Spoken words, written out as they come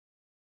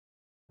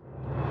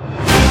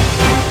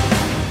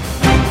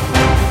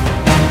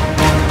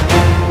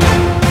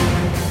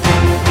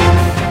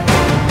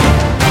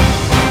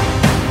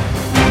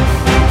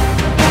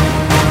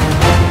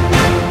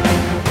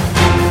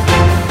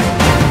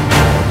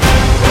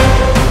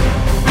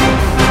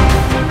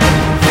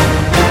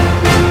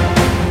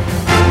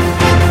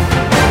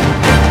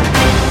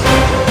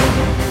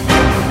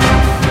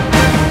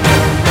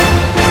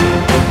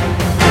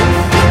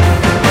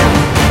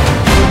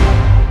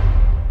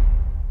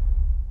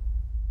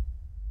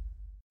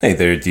Hey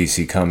there,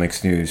 DC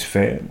Comics News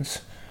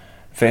fans.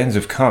 Fans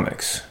of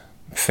comics.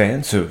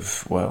 Fans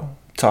of, well,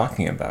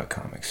 talking about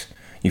comics.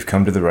 You've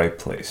come to the right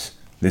place.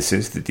 This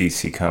is the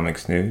DC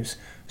Comics News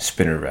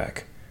Spinner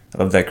Rack. I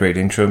love that great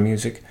intro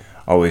music.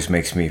 Always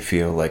makes me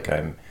feel like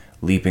I'm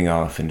leaping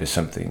off into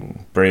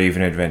something brave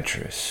and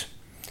adventurous.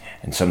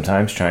 And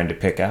sometimes trying to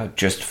pick out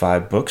just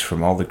 5 books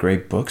from all the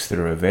great books that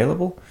are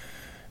available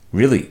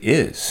really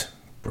is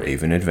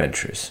brave and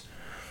adventurous.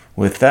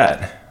 With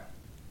that,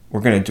 we're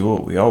going to do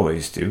what we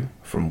always do,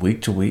 from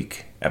week to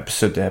week,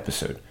 episode to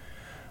episode.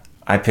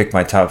 I pick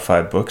my top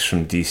 5 books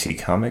from DC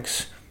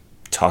Comics,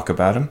 talk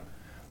about them,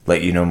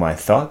 let you know my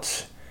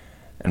thoughts,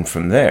 and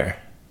from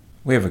there,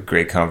 we have a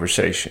great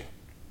conversation.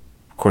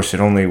 Of course, it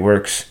only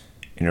works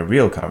in a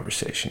real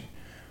conversation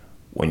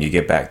when you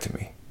get back to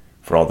me.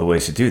 For all the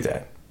ways to do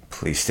that,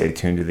 please stay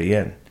tuned to the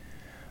end.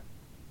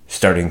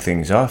 Starting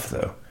things off,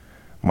 though,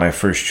 my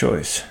first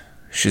choice,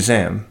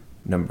 Shazam,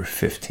 number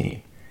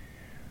 15.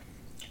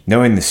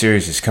 Knowing the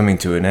series is coming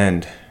to an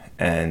end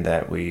and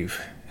that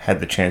we've had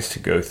the chance to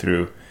go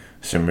through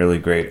some really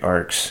great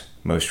arcs,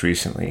 most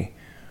recently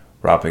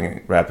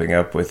wrapping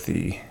up with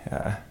the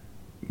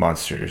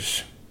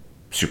Monsters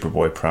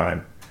Superboy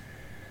Prime.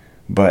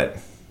 But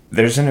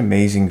there's an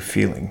amazing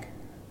feeling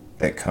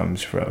that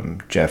comes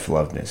from Jeff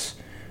Loveness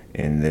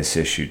in this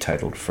issue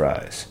titled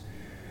Fries.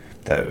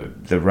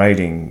 The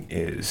writing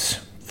is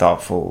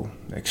thoughtful,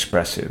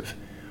 expressive.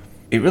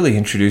 It really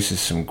introduces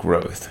some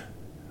growth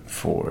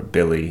for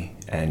Billy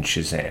and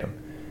Shazam,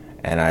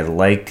 and I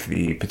like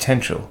the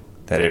potential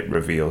that it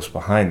reveals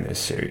behind this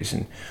series,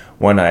 and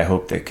one I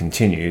hope that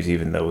continues,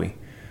 even though we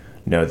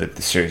know that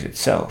the series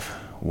itself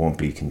won't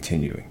be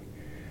continuing.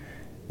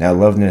 Now,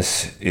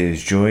 Loveness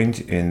is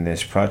joined in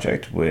this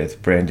project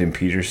with Brandon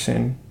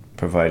Peterson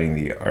providing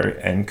the art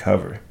and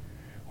cover,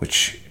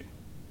 which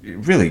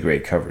really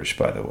great covers,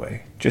 by the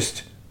way,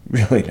 just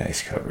really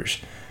nice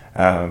covers.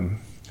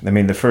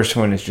 The first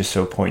one is just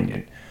so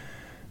poignant,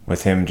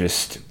 with him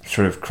just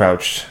sort of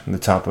crouched on the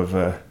top of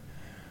a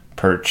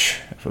perch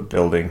of a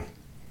building.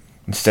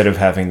 Instead of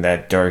having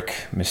that dark,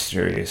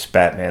 mysterious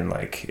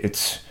Batman-like,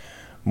 it's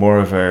more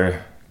of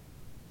a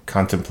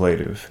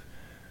contemplative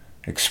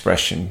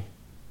expression.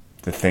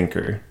 The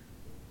thinker,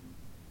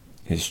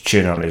 his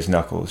chin on his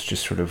knuckles,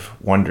 just sort of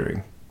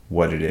wondering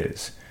what it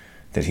is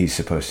that he's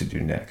supposed to do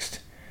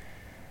next.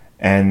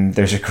 And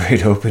there's a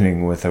great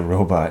opening with a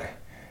robot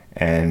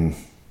and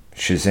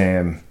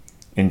Shazam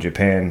in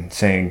Japan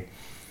saying,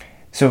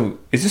 "So,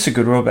 is this a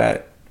good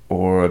robot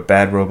or a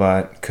bad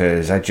robot?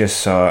 Because I just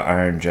saw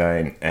Iron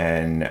Giant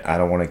and I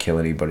don't want to kill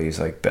anybody's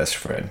best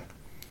friend."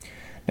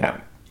 Now,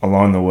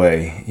 along the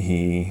way,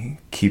 he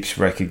keeps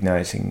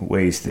recognizing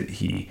ways that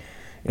he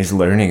is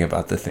learning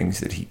about the things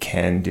that he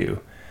can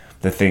do,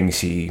 the things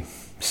he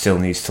still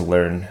needs to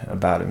learn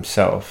about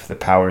himself, the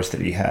powers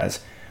that he has,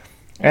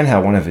 and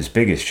how one of his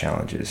biggest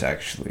challenges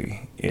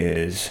actually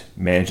is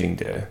managing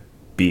to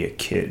be a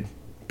kid,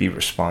 be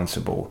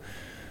responsible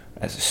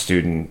as a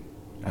student,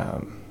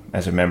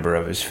 as a member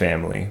of his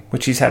family,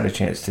 which he's had a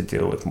chance to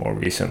deal with more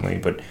recently.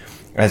 But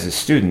as a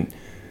student,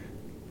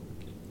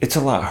 it's a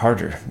lot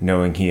harder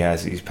knowing he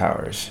has these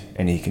powers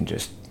and he can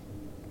just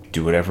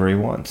do whatever he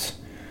wants.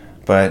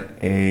 But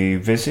a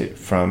visit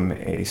from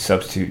a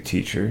substitute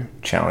teacher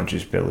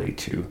challenges Billy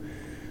to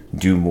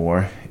do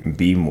more and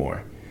be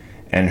more.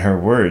 And her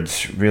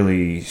words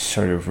really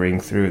sort of ring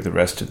through the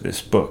rest of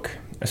this book,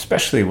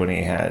 especially when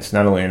he has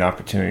not only an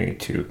opportunity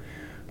to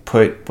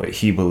put what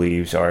he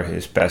believes are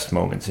his best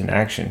moments in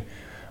action,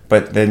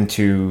 but then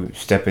to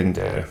step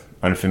into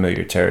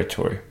unfamiliar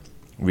territory,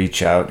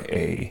 reach out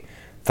a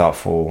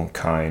thoughtful,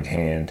 kind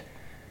hand,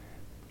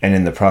 and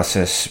in the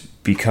process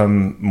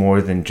become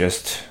more than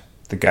just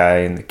the guy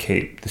in the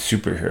cape, the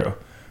superhero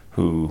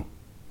who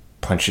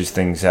punches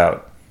things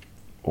out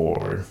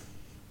or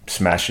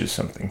smashes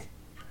something.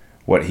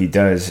 What he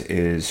does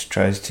is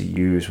tries to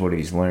use what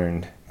he's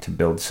learned to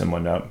build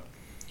someone up.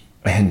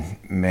 And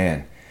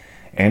man,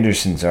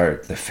 Anderson's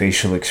art, the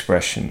facial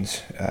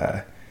expressions,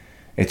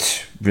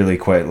 it's really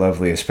quite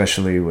lovely,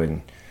 especially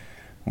when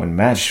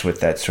matched with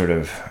that sort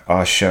of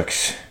aw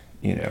shucks,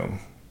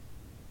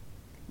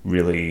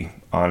 really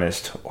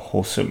honest,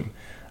 wholesome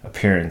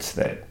appearance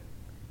that,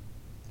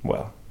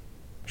 well,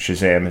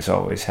 Shazam has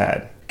always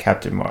had,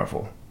 Captain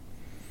Marvel.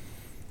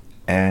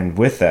 And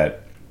with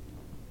that,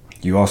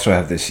 you also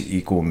have this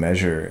equal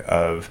measure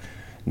of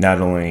not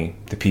only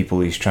the people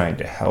he's trying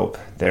to help,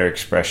 their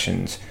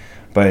expressions,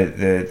 but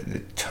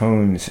the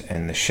tones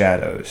and the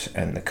shadows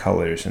and the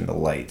colors and the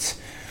lights.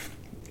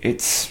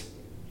 It's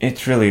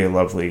really a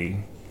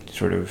lovely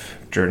sort of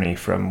journey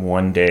from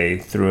one day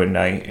through a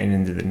night and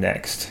into the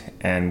next.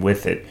 And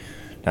with it,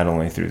 not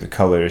only through the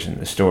colors and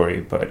the story,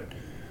 but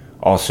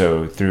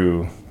also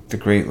through the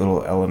great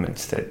little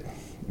elements that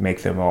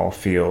make them all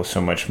feel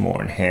so much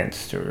more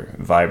enhanced or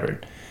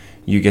vibrant.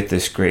 You get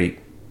this great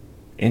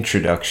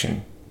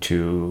introduction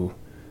to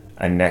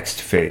a next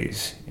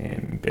phase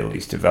in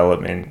Billy's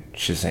development,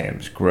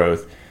 Shazam's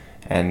growth,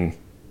 and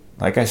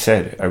like I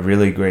said, a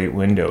really great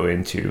window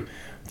into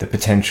the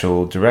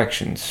potential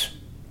directions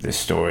this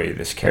story,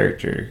 this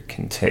character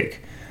can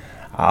take.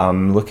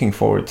 I'm looking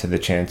forward to the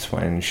chance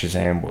when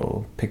Shazam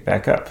will pick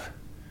back up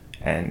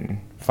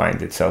and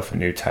find itself a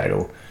new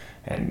title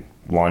and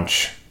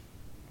launch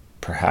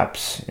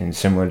perhaps in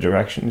similar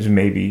directions.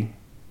 Maybe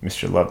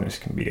Mr. Loveness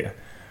can be a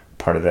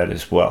part of that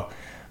as well.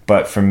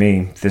 But for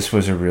me, this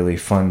was a really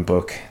fun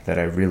book that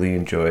I really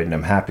enjoyed, and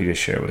I'm happy to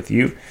share with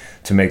you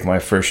to make my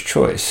first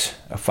choice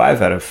a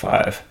 5 out of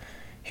 5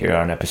 here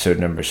on episode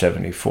number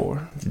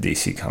 74, the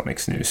DC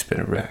Comics News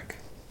Spinner Rack.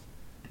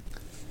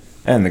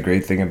 And the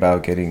great thing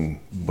about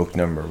getting book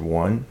number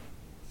 1,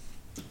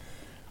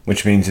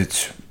 which means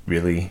it's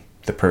really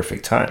the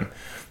perfect time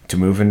to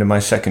move into my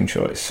second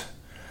choice,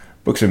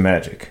 Books of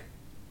Magic,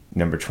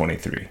 number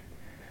 23.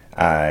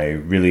 I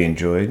really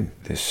enjoyed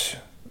this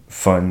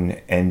fun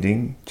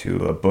ending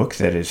to a book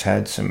that has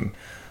had some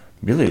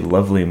really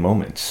lovely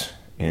moments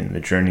in the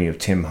journey of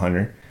Tim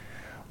Hunter,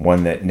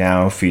 one that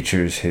now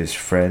features his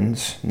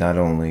friends not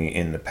only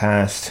in the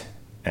past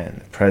and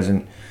the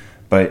present,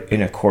 but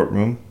in a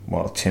courtroom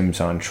while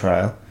Tim's on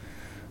trial.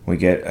 We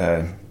get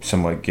a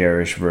somewhat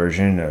garish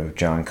version of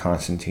John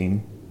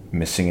Constantine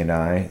missing an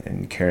eye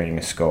and carrying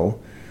a skull,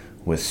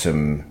 with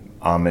some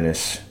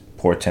ominous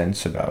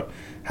portents about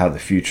how the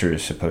future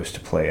is supposed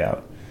to play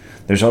out.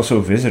 There's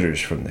also visitors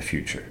from the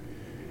future,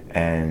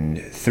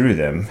 and through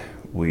them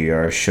we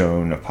are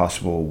shown a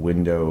possible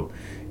window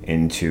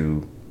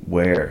into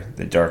where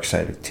the dark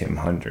side of Tim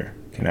Hunter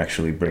can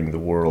actually bring the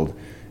world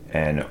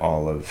and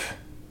all of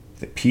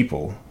the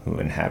people who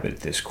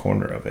inhabit this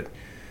corner of it.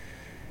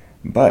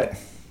 But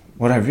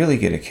what I really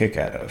get a kick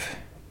out of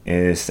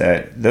is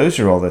that those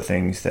are all the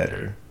things that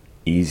are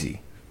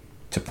easy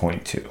to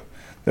point to.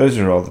 Those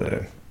are all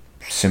the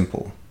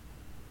simple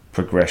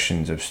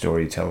progressions of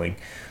storytelling.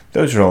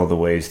 Those are all the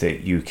ways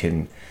that you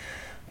can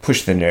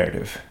push the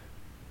narrative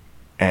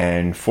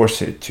and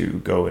force it to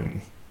go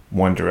in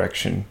one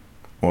direction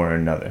or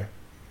another.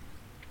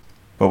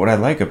 But what I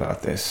like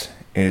about this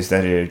is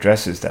that it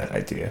addresses that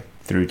idea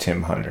through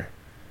Tim Hunter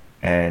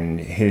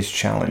and his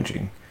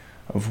challenging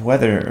of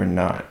whether or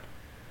not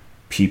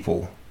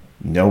people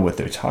know what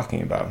they're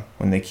talking about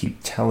when they keep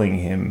telling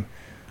him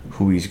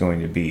who he's going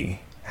to be,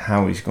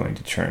 how he's going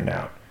to turn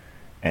out,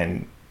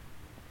 and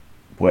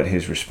what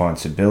his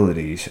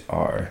responsibilities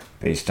are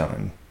based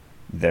on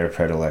their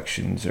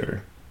predilections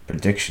or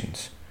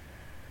predictions.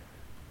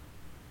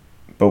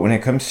 But when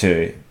it comes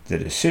to the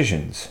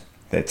decisions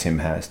that Tim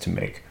has to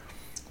make,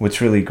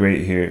 what's really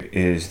great here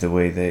is the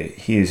way that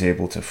he is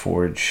able to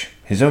forge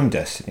his own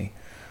destiny,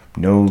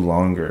 no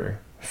longer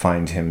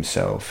find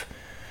himself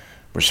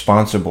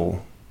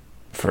responsible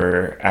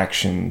for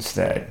actions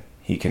that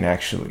he can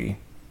actually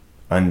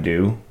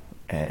undo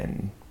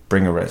and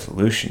bring a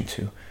resolution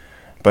to,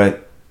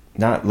 but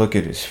not look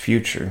at his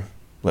future,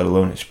 let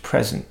alone his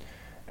present,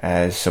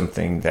 as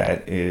something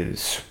that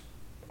is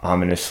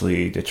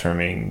ominously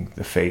determining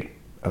the fate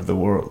of the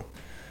world.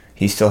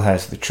 He still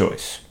has the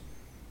choice,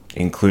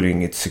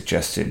 including it's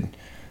suggested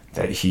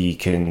that he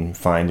can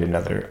find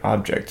another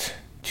object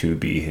to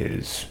be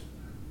his,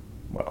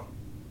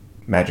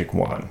 magic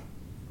wand,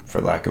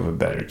 for lack of a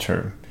better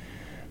term.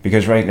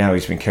 Because right now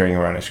he's been carrying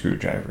around a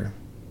screwdriver,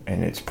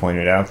 and it's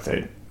pointed out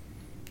that,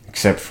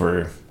 except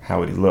for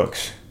how he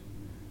looks,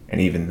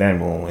 and even then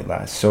will only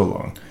last so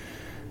long,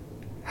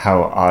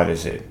 how odd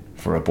is it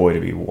for a boy to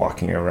be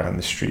walking around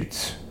the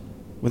streets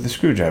with a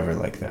screwdriver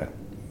like that?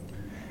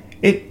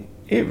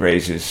 It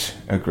raises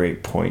a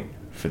great point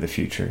for the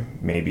future.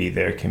 Maybe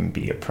there can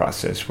be a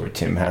process where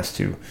Tim has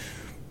to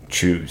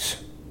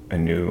choose a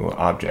new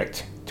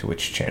object to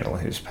which channel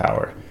his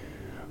power.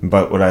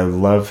 But what I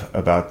love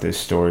about this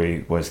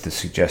story was the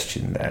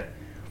suggestion that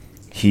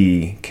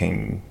he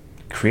can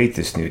create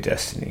this new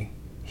destiny.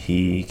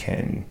 He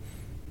can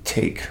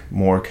take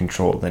more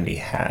control than he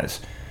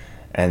has,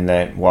 and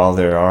that while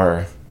there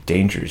are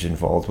dangers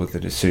involved with the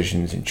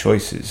decisions and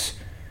choices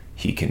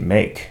he can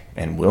make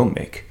and will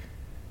make,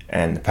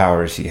 and the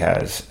powers he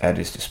has at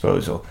his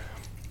disposal,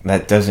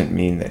 that doesn't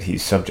mean that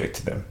he's subject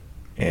to them.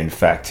 In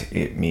fact,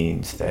 it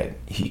means that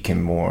he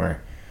can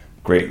more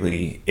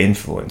greatly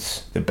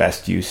influence the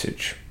best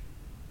usage.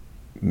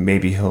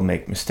 Maybe he'll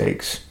make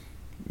mistakes.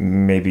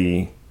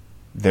 Maybe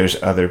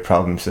there's other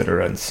problems that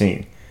are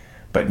unseen.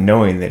 But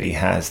knowing that he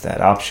has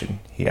that option,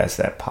 he has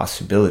that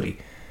possibility,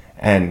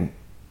 and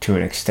to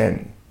an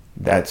extent,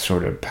 that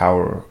sort of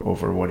power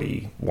over what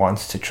he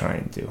wants to try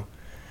and do.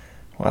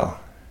 Well,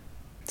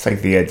 it's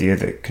like the idea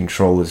that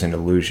control is an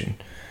illusion.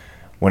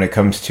 When it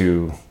comes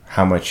to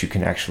how much you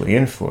can actually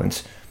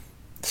influence,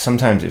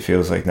 sometimes it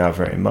feels like not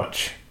very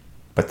much.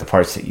 But the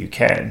parts that you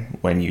can,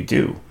 when you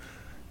do,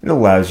 it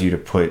allows you to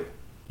put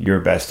your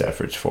best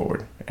efforts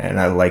forward.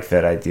 And I like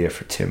that idea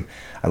for Tim.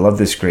 I love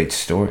this great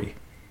story,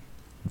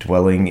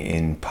 Dwelling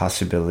in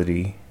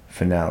Possibility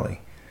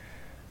finale.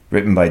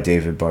 Written by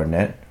David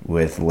Barnett,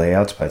 with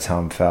layouts by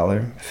Tom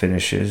Fowler,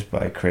 finishes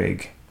by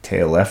Craig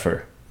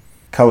Tayleffer,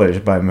 colors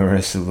by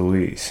Marissa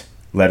Louise,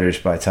 letters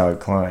by Todd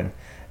Klein,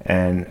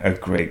 and a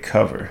great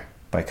cover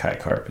by Kai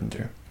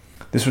Carpenter.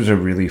 This was a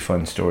really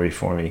fun story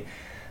for me.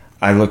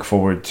 I look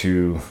forward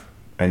to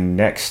a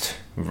next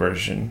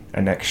version,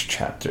 a next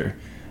chapter,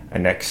 a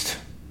next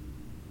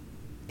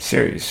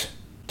series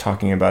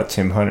talking about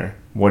Tim Hunter,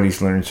 what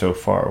he's learned so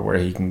far, where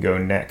he can go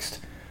next.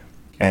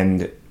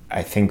 And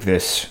I think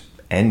this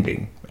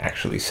ending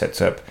actually sets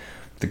up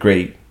the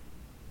great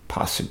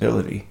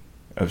possibility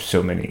of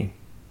so many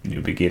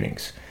new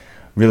beginnings.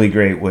 Really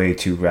great way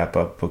to wrap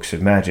up Books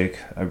of Magic,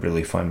 a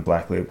really fun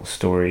Black Label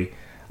story.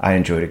 I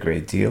enjoyed a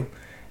great deal.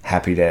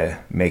 Happy to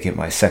make it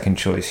my second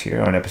choice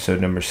here on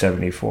episode number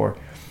 74.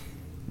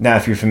 Now,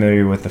 if you're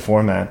familiar with the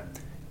format,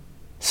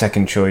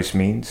 second choice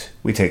means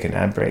we take an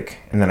ad break,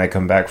 and then I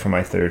come back for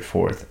my third,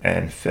 fourth,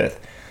 and fifth.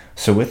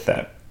 So with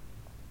that,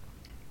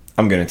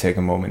 I'm going to take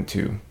a moment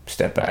to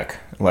step back,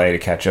 allow you to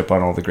catch up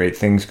on all the great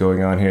things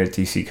going on here at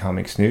DC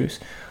Comics News,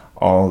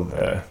 all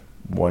the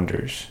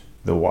wonders,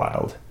 the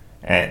wild,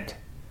 and,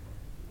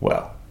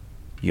 well,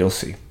 you'll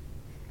see.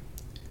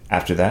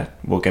 After that,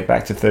 we'll get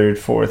back to third,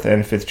 fourth,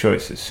 and fifth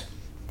choices.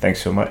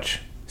 Thanks so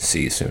much.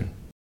 See you soon.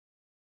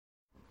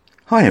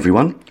 Hi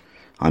everyone,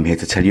 I'm here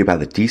to tell you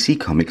about the DC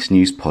Comics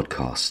News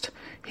podcast.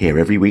 Here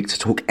every week to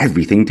talk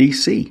everything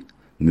DC.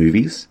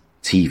 Movies,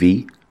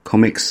 TV,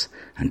 comics,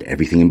 and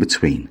everything in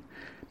between.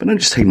 But don't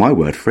just take my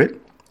word for it.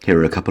 Here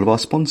are a couple of our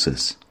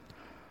sponsors.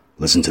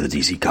 Listen to the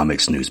DC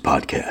Comics News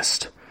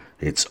podcast.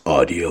 It's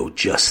audio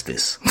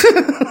justice.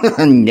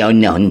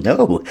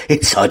 No.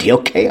 It's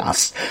audio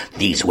chaos.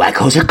 These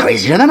wackos are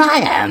crazier than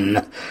I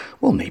am.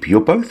 Well, maybe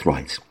you're both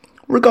right.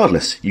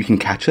 Regardless, you can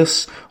catch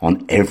us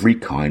on every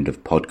kind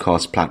of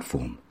podcast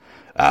platform.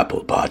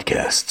 Apple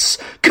Podcasts,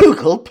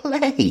 Google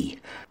Play,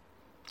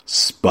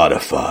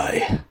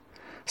 Spotify,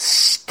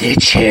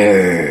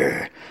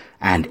 Stitcher,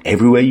 and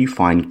everywhere you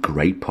find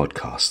great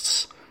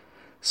podcasts.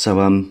 So,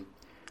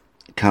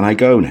 can I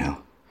go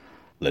now?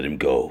 Let him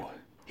go.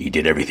 He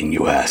did everything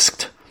you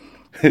asked.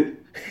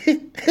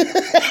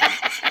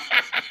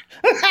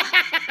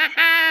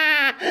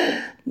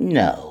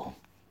 No.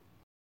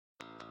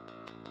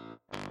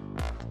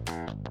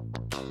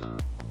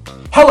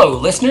 Hello,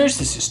 listeners.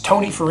 This is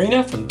Tony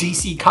Farina from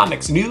DC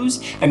Comics News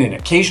and an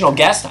occasional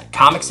guest on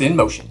Comics in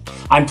Motion.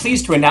 I'm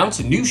pleased to announce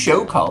a new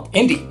show called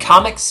Indie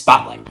Comics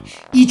Spotlight.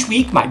 Each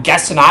week, my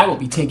guests and I will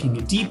be taking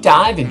a deep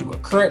dive into a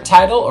current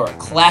title or a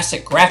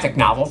classic graphic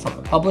novel from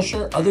a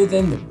publisher other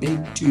than the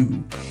big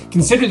two.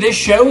 Consider this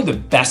show the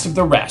best of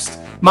the rest.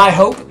 My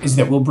hope is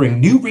that we'll bring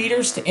new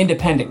readers to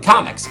independent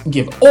comics and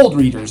give old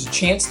readers a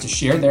chance to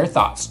share their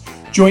thoughts.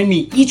 Join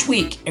me each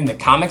week in the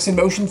Comics in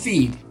Motion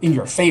feed in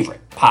your favorite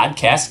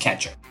podcast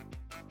catcher.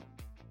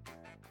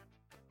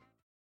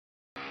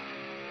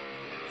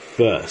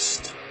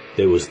 First,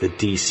 there was the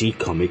DC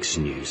Comics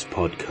News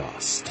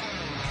podcast.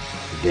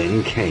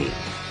 Then came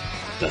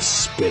the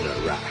Spinner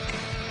Rack.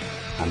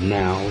 And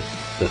now,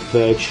 the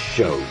third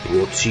show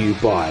brought to you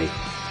by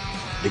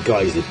the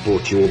guys that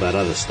brought you all that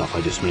other stuff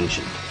I just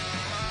mentioned.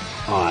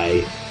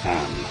 I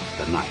Am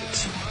the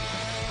Night.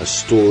 A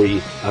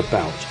story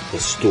about the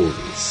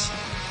stories.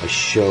 A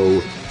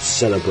show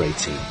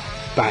celebrating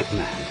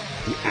Batman,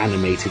 the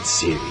animated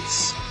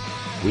series.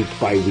 Week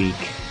by week,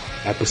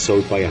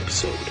 episode by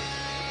episode.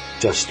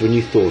 Just when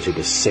you thought it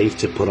was safe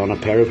to put on a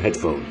pair of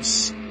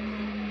headphones,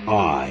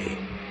 I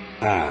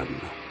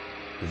am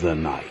the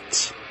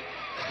Night.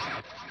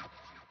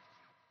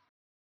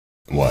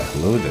 Why,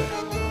 hello there.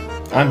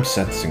 I'm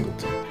Seth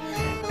Singleton,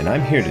 and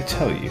I'm here to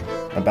tell you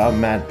about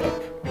Mad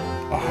Love,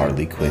 a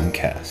Harley Quinn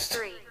cast.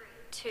 3,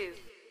 2,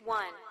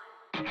 1.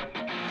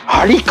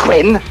 Harley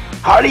Quinn?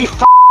 Harley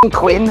f***ing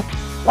Quinn?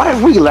 What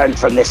have we learned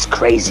from this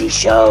crazy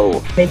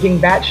show? Making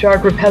bat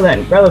shark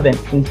repellent relevant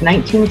since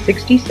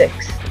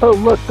 1966. Oh,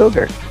 look,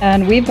 Ogre.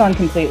 And we've gone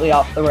completely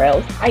off the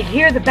rails. I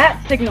hear the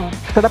bat signal.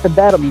 Shut up and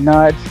battle me,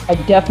 Nards. I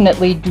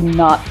definitely do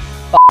not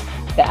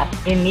that.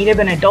 In need of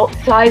an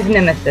adult-sized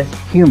nemesis.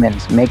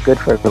 Humans make good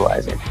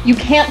fertilizer. You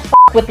can't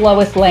with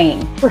Lois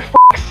Lane. For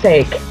f***'s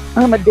sake.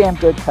 I'm a damn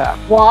good cop.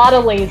 Lot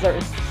of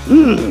lasers.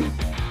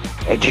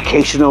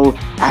 Educational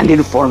and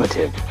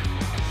informative.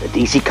 The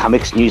DC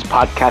Comics News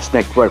Podcast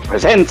Network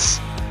presents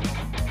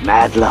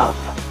Mad Love,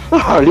 the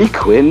Harley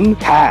Quinn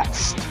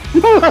cast.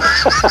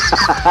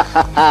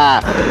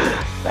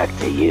 Back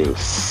to you,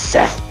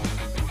 Seth.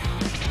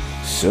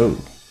 So,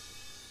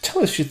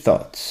 tell us your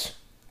thoughts.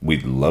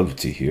 We'd love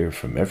to hear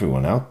from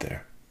everyone out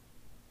there.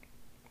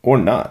 Or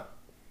not.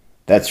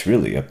 That's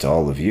really up to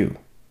all of you.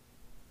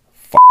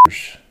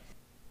 F***ers.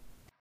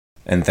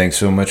 And thanks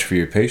so much for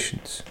your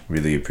patience.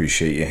 Really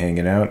appreciate you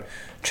hanging out,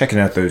 checking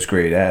out those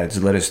great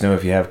ads. Let us know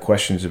if you have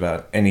questions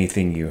about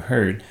anything you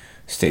heard.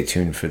 Stay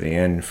tuned for the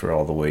end for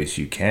all the ways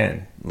you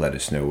can. Let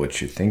us know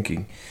what you're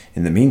thinking.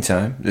 In the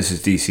meantime, this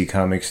is DC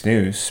Comics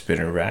News,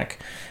 Spinner Rack,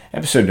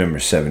 episode number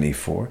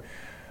 74.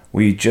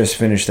 We just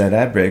finished that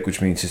ad break,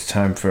 which means it's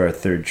time for our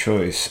third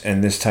choice,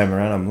 and this time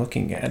around I'm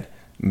looking at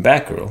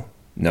Batgirl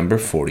number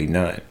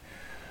 49.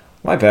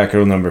 Why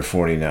Batgirl number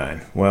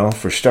 49? Well,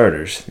 for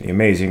starters, the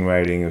amazing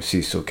writing of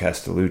Cecil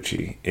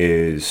Castellucci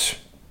is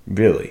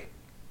really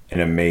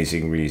an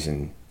amazing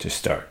reason to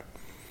start.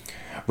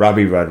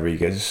 Robbie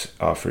Rodriguez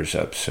offers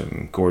up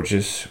some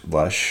gorgeous,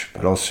 lush,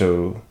 but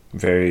also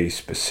very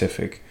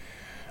specific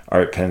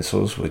art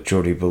pencils with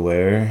Jordi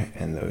Belair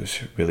and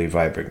those really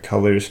vibrant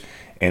colors,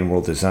 and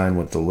world design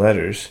with the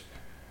letters,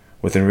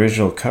 with an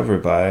original cover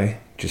by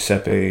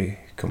Giuseppe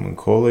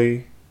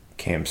Camuncoli,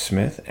 Cam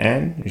Smith,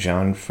 and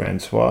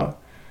Jean-Francois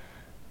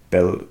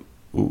Beaulieu,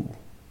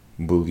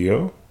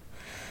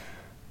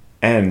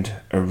 and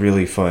a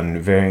really fun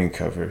variant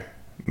cover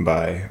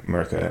by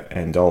Mirka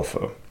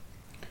Andolfo.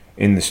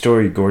 In the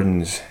story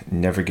Gordon's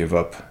Never Give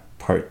Up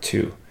Part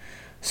 2,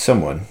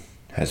 someone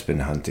has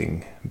been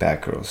hunting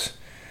Batgirls.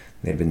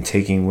 They've been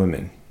taking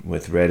women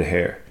with red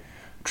hair,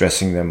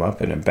 dressing them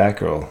up in a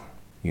Batgirl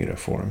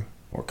uniform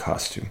or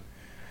costume,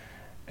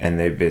 and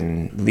they've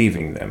been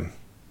leaving them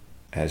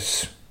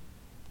as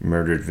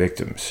murdered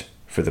victims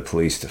for the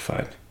police to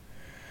find.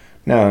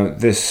 Now,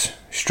 this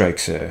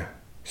strikes a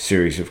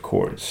series of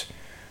chords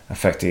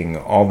affecting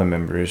all the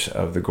members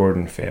of the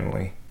Gordon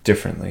family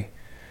differently,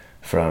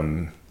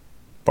 from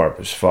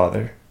Barbara's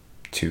father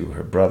to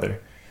her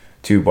brother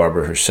to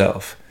Barbara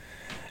herself.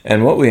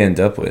 And what we end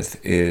up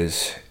with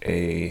is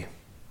a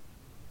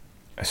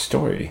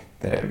story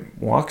that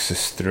walks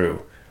us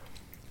through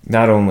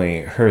not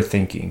only her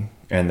thinking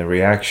and the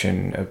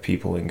reaction of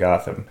people in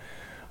Gotham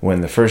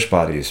when the first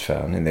body is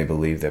found and they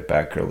believe that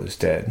Batgirl is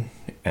dead,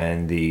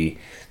 and the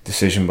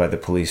decision by the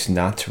police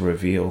not to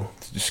reveal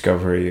the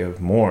discovery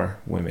of more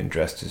women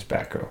dressed as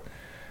Batgirl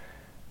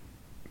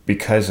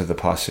because of the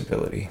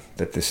possibility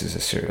that this is a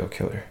serial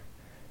killer.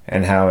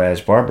 And how,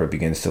 as Barbara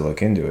begins to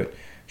look into it,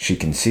 she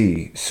can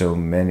see so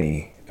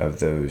many of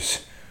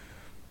those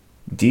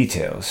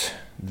details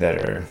that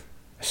are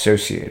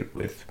associated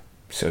with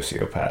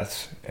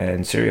sociopaths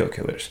and serial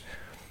killers.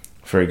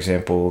 For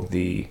example,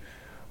 the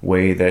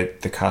way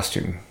that the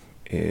costume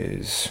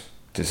is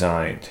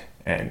designed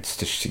and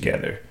stitched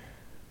together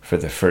for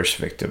the first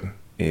victim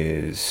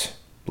is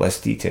less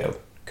detailed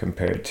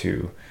compared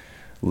to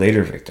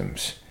later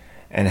victims,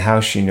 and how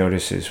she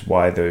notices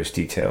why those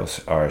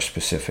details are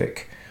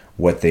specific,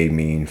 what they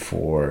mean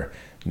for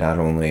not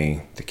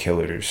only the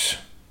killer's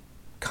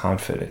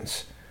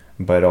confidence,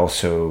 but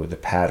also the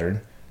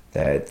pattern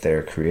that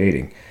they're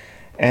creating,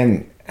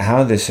 and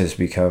how this has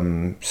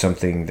become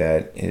something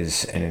that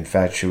is an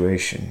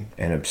infatuation,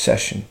 an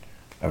obsession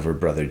of her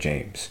brother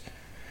James.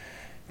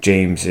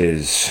 James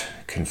is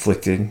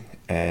conflicted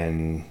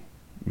and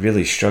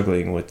really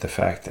struggling with the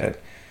fact that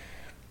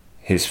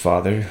his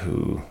father,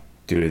 who,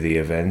 due to the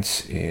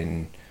events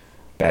in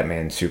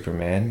Batman,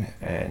 Superman,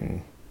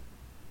 and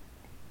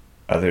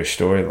other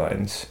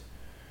storylines,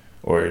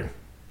 or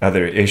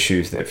other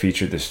issues that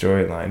featured the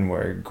storyline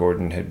where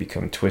Gordon had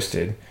become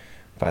twisted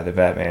by the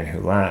Batman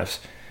Who Laughs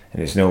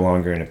and is no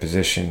longer in a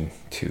position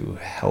to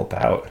help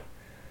out.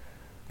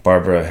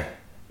 Barbara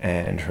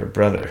and her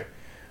brother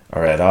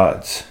are at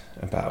odds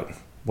about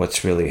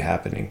what's really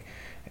happening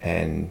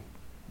and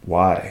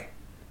why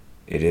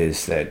it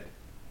is that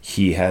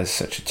he has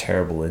such a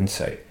terrible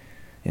insight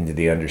into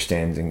the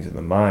understandings of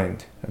the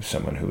mind of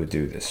someone who would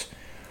do this.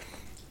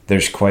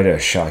 There's quite a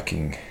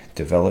shocking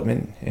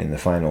development in the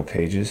final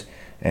pages,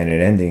 and an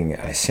ending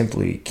I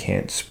simply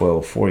can't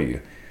spoil for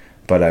you,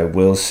 but I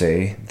will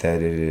say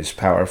that it is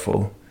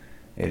powerful,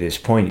 it is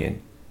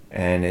poignant,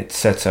 and it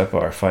sets up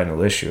our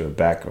final issue of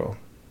Batgirl.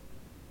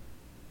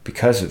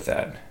 Because of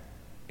that,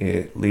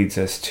 it leads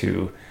us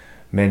to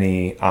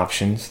many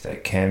options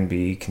that can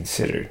be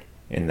considered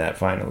in that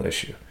final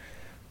issue.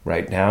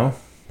 Right now,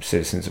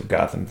 citizens of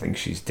Gotham think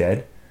she's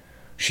dead.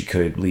 She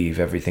could leave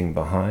everything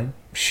behind.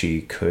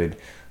 She could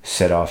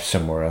set off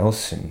somewhere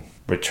else and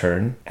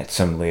return at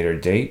some later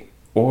date.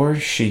 Or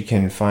she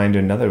can find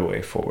another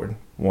way forward,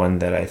 one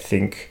that I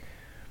think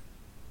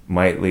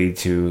might lead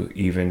to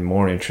even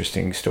more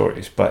interesting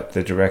stories. But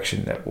the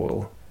direction that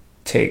we'll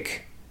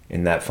take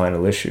in that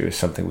final issue is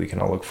something we can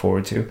all look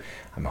forward to.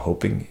 I'm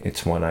hoping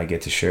it's one I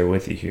get to share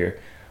with you here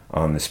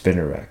on the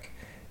Spinner Rack.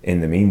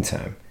 In the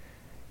meantime,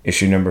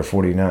 issue number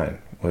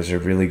 49 was a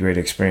really great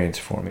experience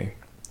for me.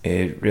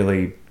 It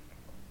really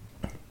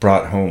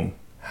brought home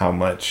how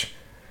much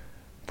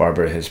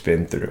Barbara has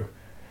been through,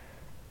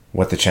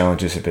 what the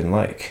challenges have been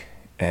like,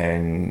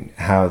 and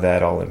how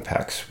that all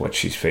impacts what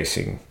she's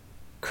facing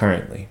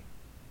currently,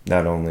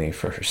 not only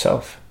for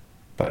herself,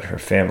 but her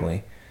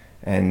family,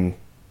 and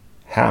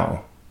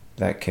how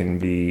that can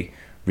be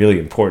really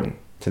important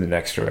to the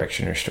next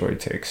direction her story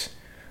takes.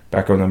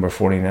 Batgirl number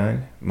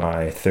 49,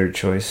 my third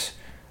choice,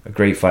 a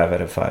great 5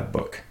 out of 5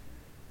 book.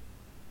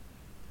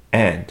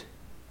 And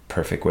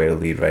perfect way to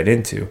lead right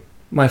into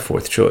my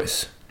fourth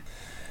choice.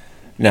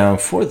 Now,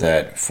 for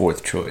that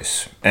fourth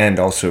choice, and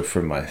also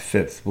for my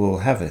fifth, we'll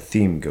have a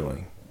theme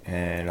going,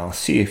 and I'll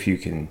see if you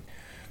can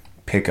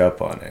pick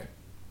up on it.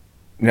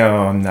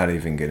 No, I'm not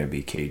even going to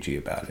be cagey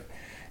about it.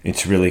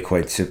 It's really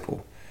quite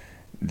simple.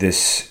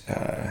 These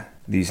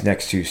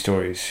next two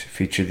stories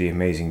feature the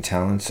amazing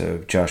talents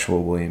of Joshua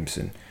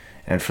Williamson,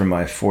 and for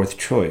my fourth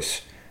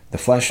choice, The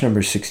Flash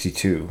number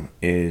 62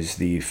 is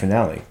the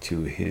finale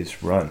to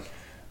his run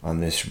on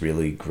this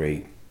really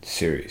great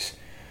series.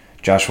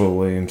 Joshua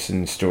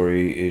Williamson's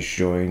story is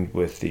joined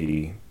with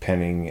the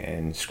penning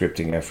and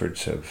scripting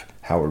efforts of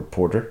Howard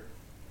Porter,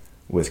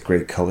 with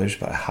great colors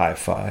by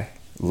Hi-Fi,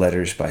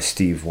 letters by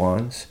Steve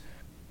Wands,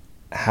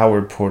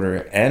 Howard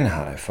Porter and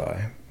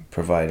Hi-Fi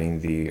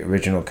providing the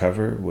original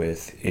cover,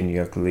 with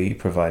Inyuk Lee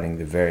providing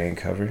the variant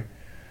cover.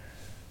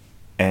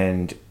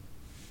 And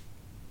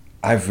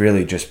I've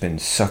really just been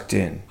sucked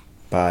in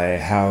by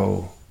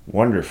how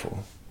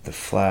wonderful The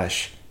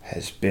Flash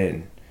has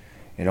been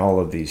in all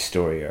of these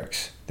story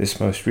arcs. This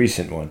most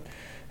recent one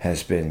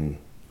has been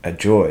a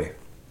joy.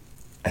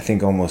 I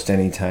think almost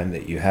any time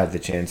that you have the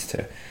chance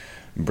to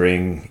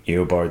bring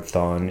Eobard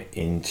Thawne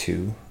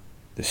into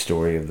the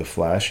story of The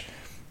Flash,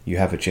 you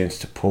have a chance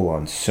to pull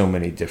on so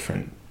many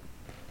different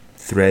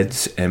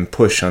threads and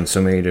push on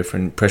so many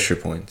different pressure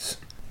points.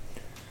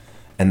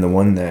 And the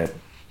one that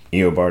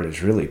Eobard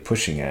is really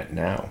pushing at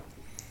now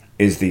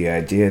is the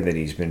idea that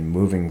he's been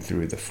moving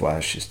through the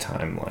Flash's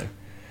timeline,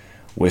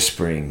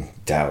 whispering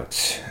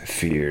doubts,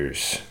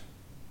 fears,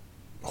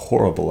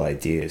 horrible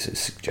ideas as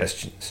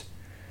suggestions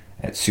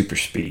at super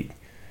speed,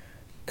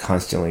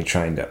 constantly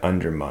trying to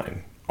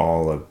undermine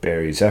all of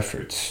Barry's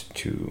efforts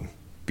to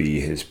be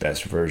his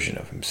best version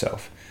of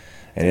himself.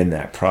 And in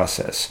that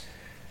process,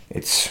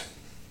 it's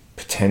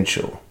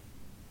potential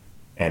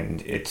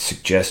and its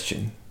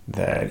suggestion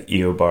that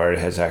Eobard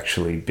has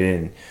actually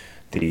been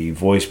the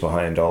voice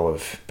behind all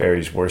of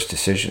Barry's worst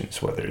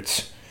decisions, whether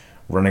it's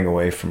running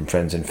away from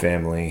friends and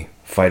family,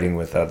 fighting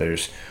with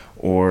others,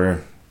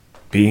 or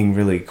being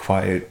really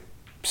quiet,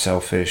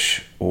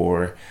 selfish,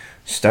 or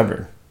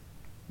stubborn,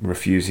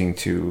 refusing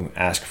to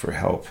ask for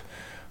help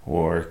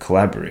or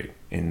collaborate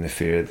in the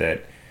fear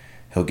that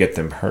he'll get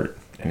them hurt,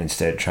 and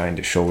instead trying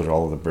to shoulder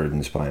all of the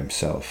burdens by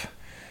himself.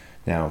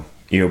 Now,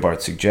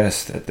 Eobard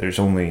suggests that there's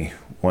only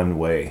one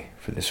way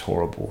for this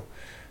horrible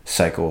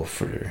cycle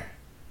for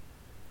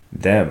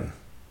them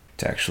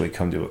to actually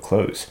come to a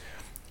close.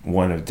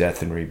 One of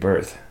death and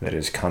rebirth that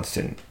is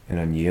constant and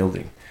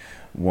unyielding.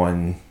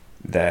 One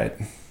that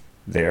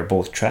they are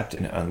both trapped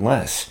in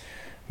unless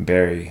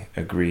Barry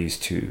agrees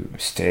to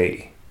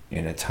stay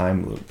in a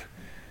time loop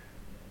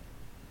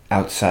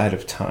outside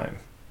of time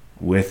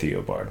with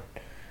Eobard.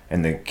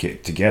 And then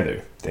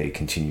together they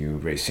continue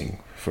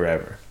racing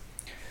forever.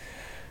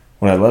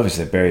 What I love is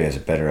that Barry has a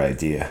better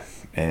idea,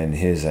 and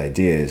his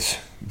idea is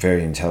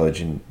very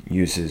intelligent,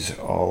 uses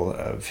all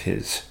of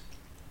his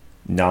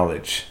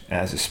knowledge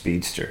as a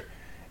speedster,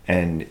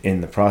 and in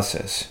the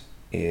process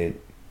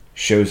it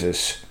shows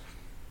us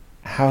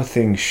how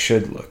things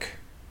should look,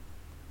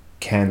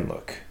 can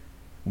look,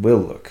 will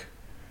look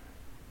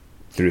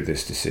through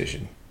this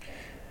decision.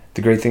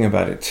 The great thing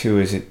about it too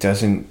is it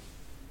doesn't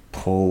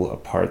pull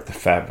apart the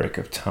fabric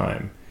of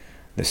time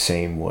the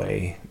same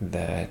way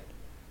that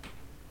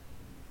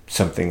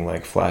something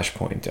like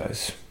Flashpoint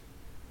does,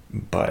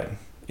 but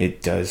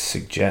it does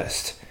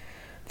suggest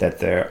that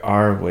there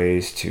are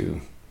ways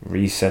to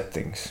reset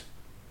things,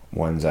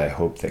 ones I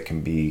hope that can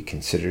be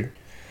considered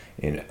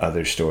in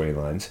other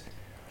storylines.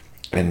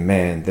 And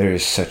man, there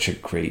is such a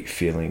great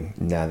feeling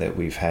now that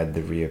we've had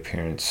the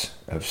reappearance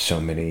of so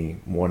many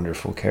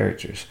wonderful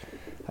characters.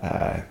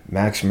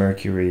 Max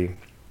Mercury,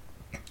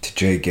 to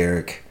Jay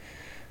Garrick,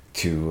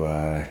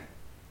 to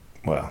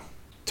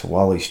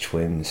Wally's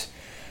twins,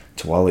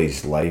 to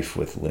Wally's life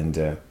with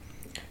Linda,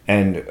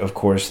 and of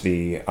course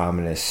the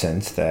ominous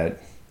sense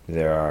that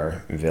there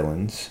are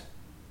villains.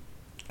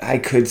 I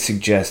could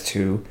suggest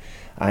who,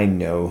 I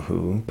know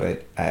who,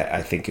 but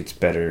I think it's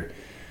better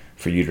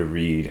for you to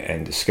read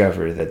and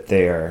discover that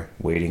they are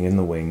waiting in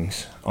the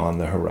wings on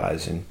the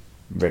horizon,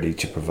 ready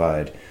to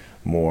provide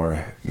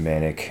more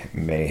manic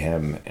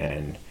mayhem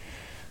and,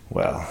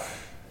 well,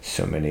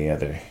 so many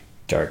other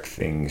dark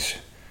things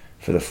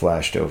for the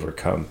Flash to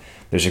overcome.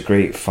 There's a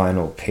great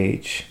final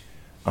page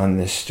on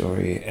this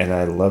story, and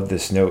I love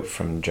this note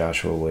from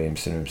Joshua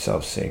Williamson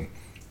himself saying,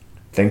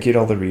 "Thank you to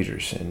all the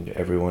readers and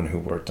everyone who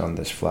worked on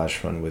this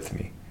Flash run with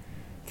me.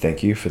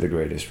 Thank you for the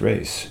greatest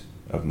race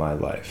of my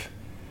life."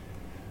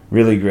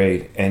 Really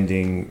great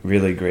ending,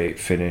 really great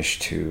finish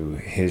to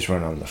his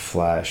run on the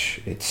Flash.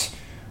 It's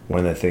one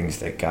of the things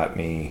that got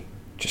me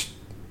just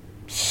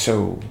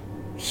so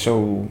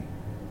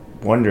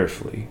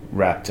wonderfully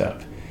wrapped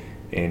up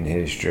in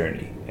his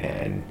journey,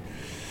 and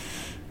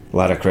a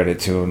lot of credit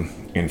to him.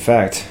 In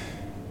fact,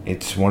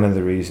 it's one of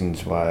the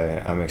reasons why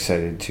I'm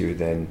excited to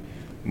then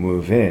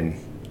move in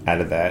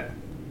out of that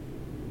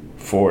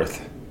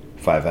fourth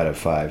 5 out of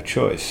 5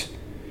 choice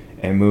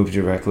and move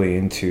directly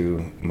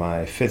into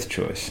my 5th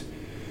choice.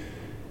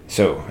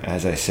 So,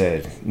 as I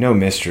said, no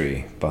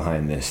mystery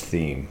behind this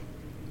theme.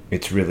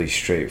 It's really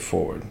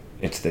straightforward.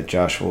 It's that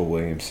Joshua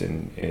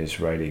Williamson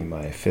is writing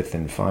my 5th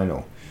and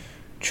final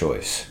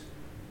choice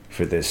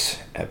for this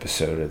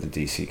episode of the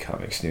DC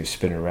Comics News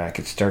Spinner Rack.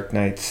 It's Dark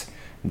Knights,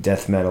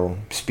 Death Metal,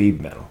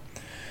 Speed Metal.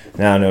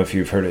 Now, I don't know if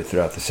you've heard it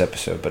throughout this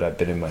episode, but I've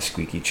been in my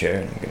squeaky chair,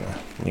 and I'm going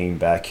to lean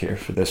back here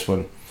for this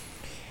one.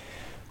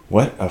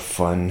 What a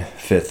fun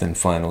 5th and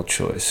final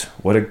choice.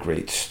 What a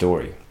great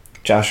story.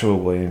 Joshua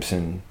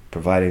Williamson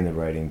providing the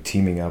writing,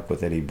 teaming up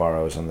with Eddie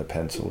Barrows on the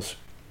pencils,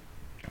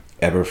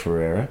 Eber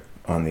Ferreira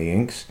on the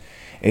inks,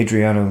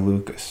 Adriano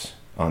Lucas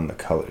on the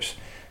colors,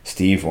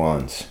 Steve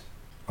Wands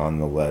on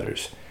the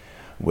letters,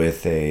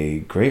 with a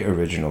great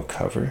original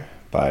cover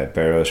by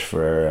Barros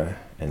Ferreira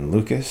and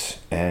Lucas,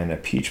 and a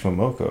Peach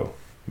Momoko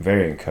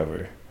variant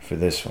cover for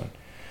this one.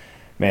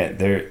 Man,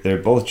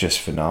 they're both just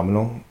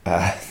phenomenal.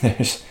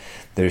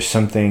 There's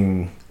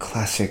something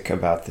classic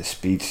about the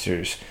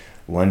speedsters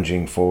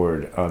lunging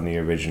forward on the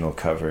original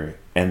cover,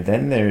 and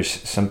then there's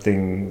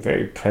something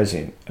very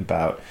present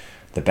about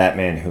the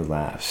Batman Who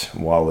Laughs,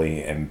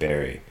 Wally and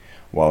Barry.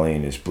 Wally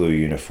in his blue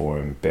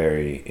uniform,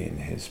 Barry in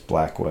his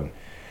black one.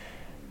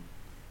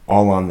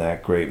 All on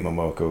that great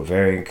Momoko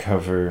variant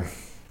cover.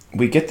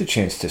 We get the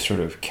chance to sort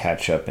of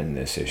catch up in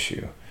this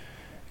issue,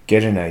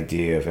 get an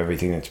idea of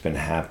everything that's been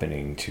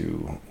happening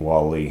to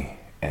Wally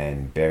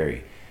and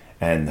Barry,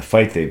 and the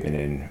fight they've been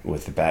in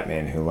with the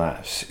Batman Who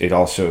Laughs. It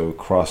also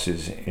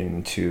crosses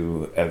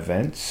into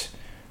events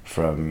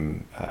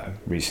from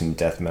recent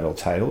death metal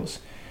titles,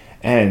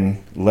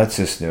 and lets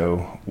us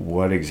know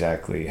what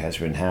exactly has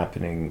been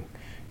happening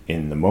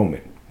in the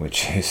moment,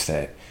 which is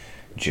that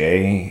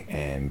Jay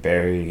and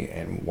Barry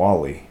and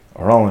Wally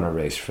are all in a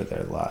race for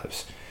their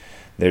lives.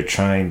 They're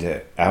trying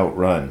to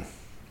outrun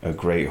a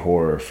great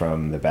horror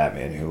from the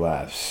Batman Who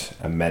Laughs,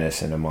 a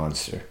menace and a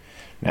monster.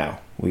 Now,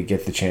 we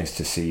get the chance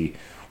to see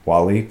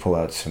Wally pull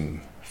out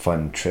some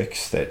fun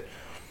tricks that,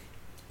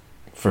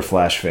 for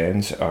Flash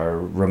fans, are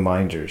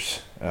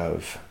reminders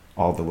of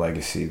all the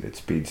legacy that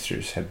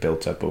speedsters have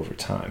built up over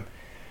time.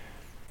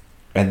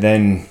 And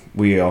then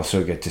we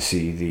also get to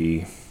see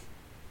the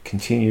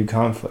continued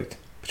conflict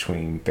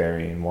between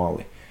Barry and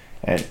Wally,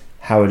 and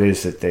how it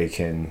is that they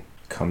can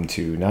come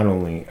to not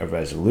only a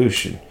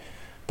resolution,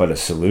 but a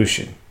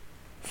solution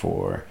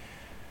for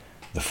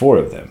the four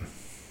of them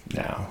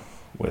now,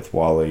 with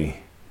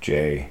Wally,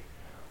 Jay,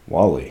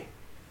 Wally,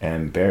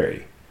 and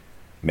Barry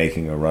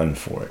making a run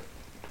for it.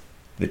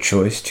 The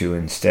choice to,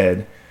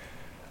 instead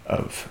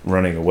of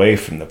running away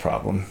from the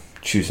problem,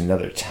 choose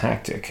another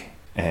tactic,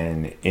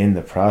 and in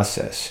the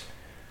process,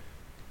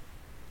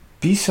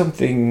 be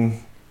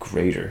something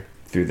greater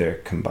through their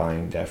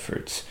combined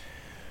efforts.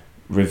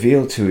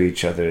 Reveal to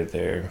each other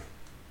their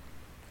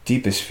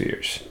deepest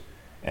fears,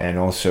 and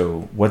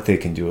also what they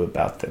can do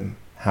about them,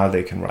 how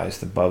they can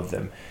rise above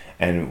them,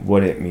 and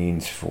what it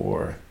means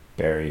for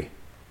Barry,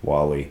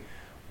 Wally,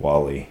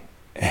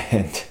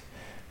 and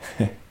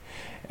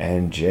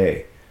and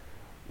Jay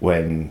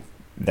when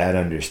that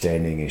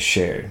understanding is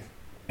shared,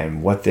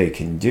 and what they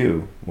can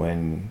do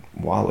when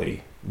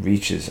Wally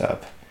reaches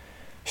up,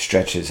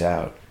 stretches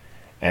out,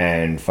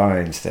 and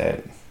finds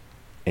that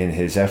in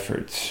his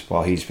efforts,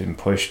 while he's been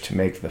pushed to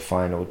make the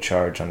final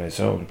charge on his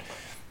own,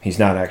 he's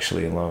not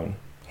actually alone.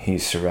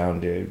 He's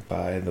surrounded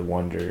by the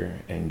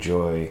wonder and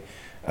joy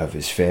of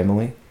his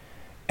family,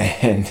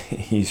 and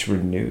he's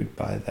renewed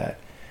by that.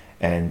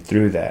 And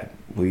through that,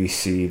 we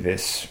see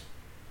this,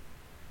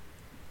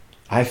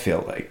 I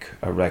feel like,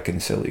 a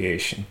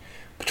reconciliation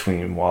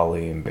between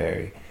Wally and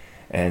Barry,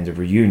 and a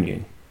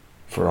reunion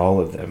for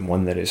all of them,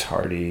 one that is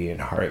hearty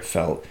and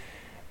heartfelt,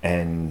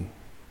 and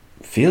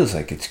feels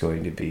like it's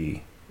going to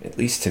be, at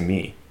least to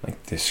me,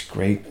 like this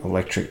great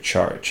electric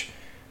charge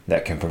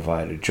that can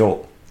provide a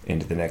jolt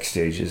into the next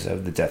stages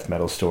of the death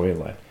metal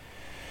storyline.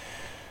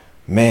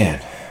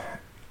 Man,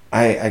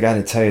 I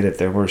gotta tell you that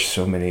there were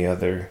so many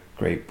other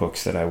great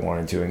books that I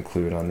wanted to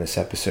include on this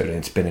episode, and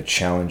it's been a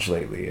challenge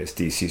lately as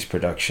DC's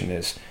production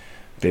has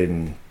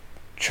been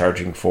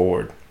charging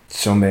forward.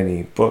 So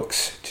many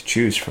books to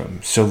choose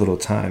from, so little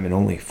time, and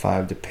only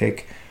 5 to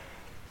pick.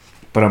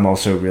 But I'm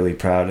also really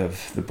proud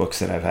of the books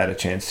that I've had a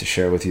chance to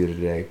share with you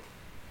today.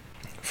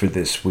 For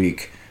this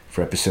week,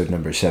 for episode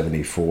number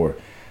 74,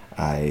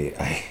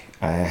 I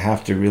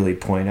have to really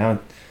point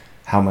out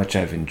how much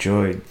I've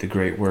enjoyed the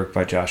great work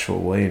by Joshua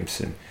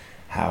Williamson,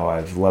 how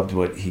I've loved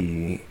what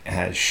he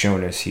has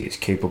shown us he is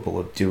capable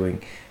of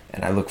doing,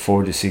 and I look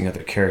forward to seeing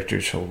other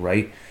characters he'll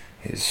write.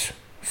 His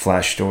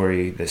Flash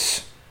story,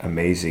 this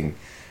amazing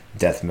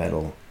death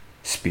metal,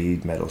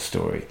 speed metal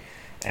story,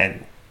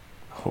 and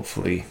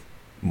hopefully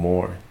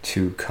more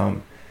to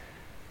come.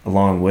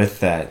 Along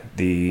with that,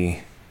 the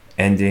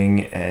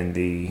ending and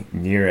the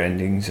near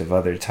endings of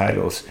other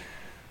titles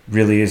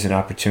really is an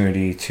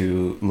opportunity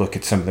to look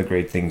at some of the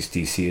great things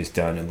DC has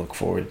done and look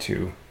forward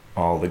to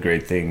all the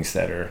great things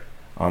that are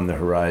on the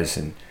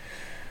horizon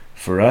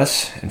for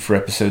us and for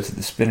episodes of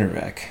the Spinner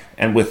Rack.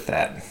 And with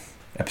that,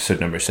 episode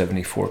number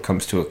 74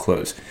 comes to a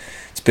close.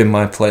 It's been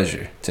my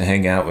pleasure to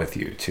hang out with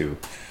you, to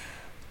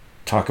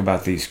talk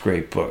about these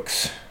great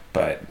books.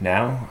 But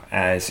now,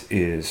 as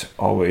is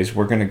always,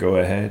 we're going to go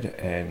ahead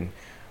and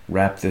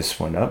wrap this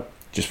one up.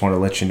 Just want to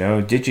let you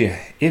know,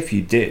 if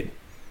you did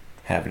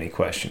have any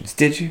questions,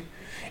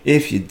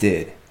 if you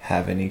did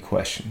have any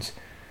questions,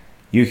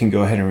 you can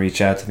go ahead and reach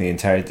out to the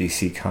entire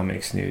DC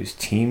Comics News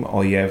team.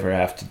 All you ever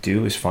have to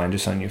do is find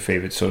us on your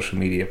favorite social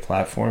media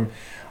platform.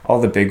 All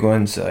the big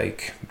ones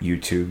like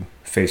YouTube,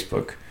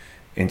 Facebook,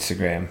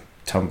 Instagram,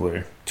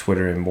 Tumblr,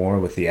 Twitter, and more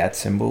with the @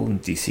 symbol in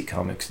DC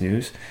Comics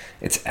News.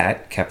 It's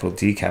 @ capital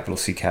D, capital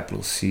C,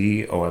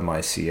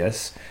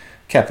 OMICS,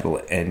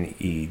 capital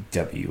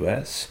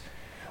NEWS.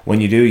 When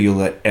you do, you'll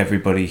let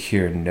everybody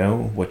here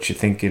know what you're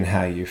thinking,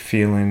 how you're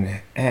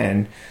feeling,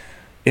 and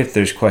if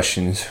there's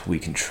questions, we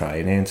can try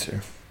and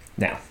answer.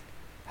 Now,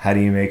 how do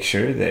you make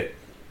sure that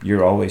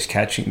you're always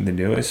catching the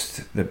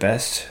newest, the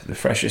best, the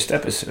freshest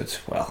episodes?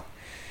 Well,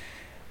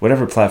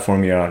 whatever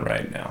platform you're on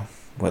right now,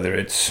 whether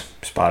it's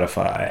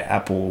Spotify,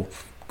 Apple,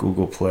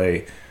 Google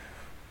Play,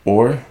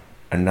 or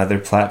another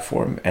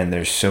platform, and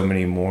there's so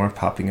many more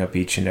popping up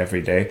each and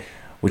every day,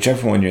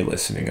 whichever one you're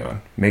listening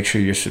on, make sure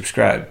you're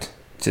subscribed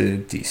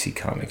to DC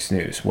Comics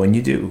News. When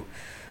you do,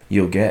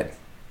 you'll get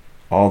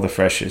all the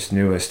freshest,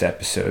 newest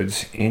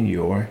episodes in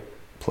your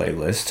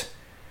playlist,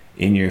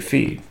 in your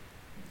feed,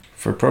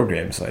 for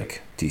programs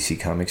like DC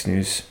Comics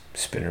News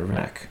Spinner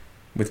Rack,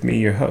 with me,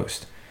 your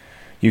host.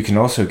 You can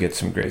also get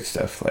some great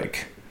stuff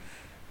like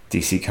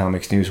DC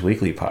Comics News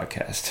Weekly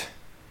Podcast.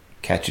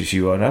 Catches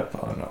you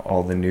up on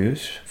all the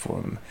news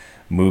from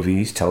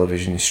movies,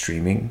 television,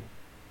 streaming,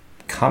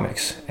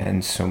 comics,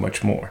 and so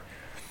much more.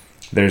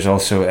 There's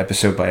also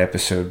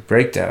episode-by-episode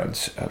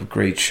breakdowns of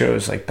great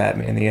shows like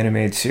Batman the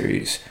Animated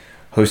Series,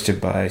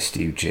 hosted by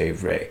Steve J.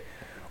 Ray,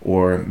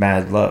 or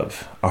Mad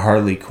Love, a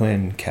Harley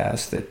Quinn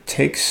cast that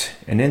takes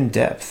an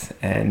in-depth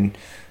and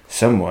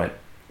somewhat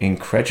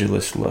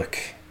incredulous look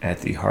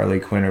at the Harley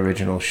Quinn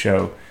original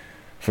show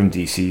from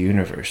DC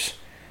Universe.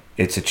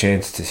 It's a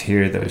chance to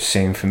hear those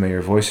same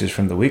familiar voices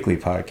from the weekly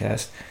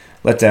podcast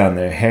let down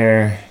their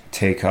hair,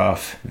 take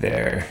off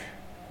their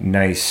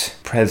nice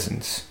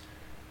presence,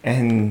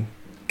 and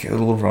get a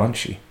little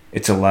raunchy.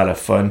 It's a lot of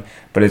fun,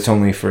 but it's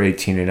only for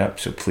 18 and up,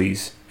 so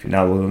please, if you're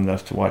not old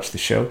enough to watch the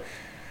show,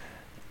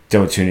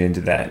 don't tune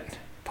into that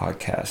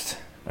podcast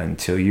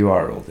until you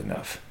are old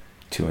enough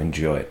to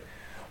enjoy it.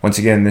 Once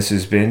again, this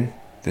has been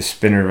The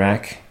Spinner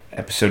Rack,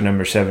 episode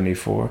number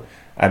 74.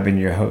 I've been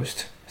your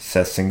host,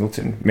 Seth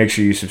Singleton. Make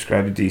sure you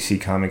subscribe to DC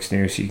Comics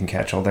News so you can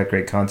catch all that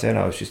great content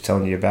I was just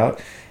telling you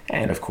about,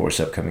 and of course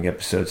upcoming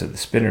episodes of The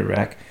Spinner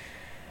Rack.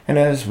 And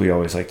as we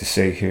always like to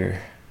say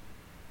here,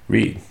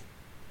 read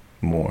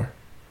more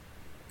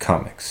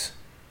comics.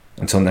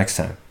 Until next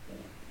time.